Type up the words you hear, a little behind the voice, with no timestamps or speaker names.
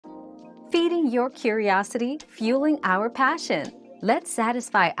Feeding your curiosity, fueling our passion. Let's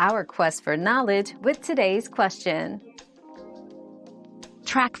satisfy our quest for knowledge with today's question.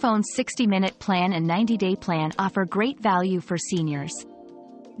 TracFone's 60-minute plan and 90-day plan offer great value for seniors.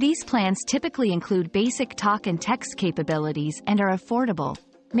 These plans typically include basic talk and text capabilities and are affordable,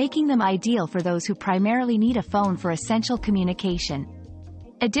 making them ideal for those who primarily need a phone for essential communication.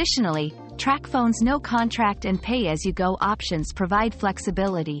 Additionally, TracFone's no-contract and pay-as-you-go options provide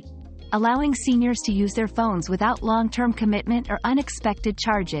flexibility, allowing seniors to use their phones without long-term commitment or unexpected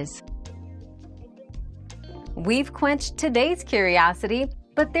charges. We've quenched today's curiosity,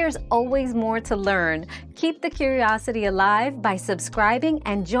 but there's always more to learn. Keep the curiosity alive by subscribing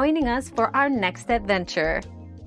and joining us for our next adventure.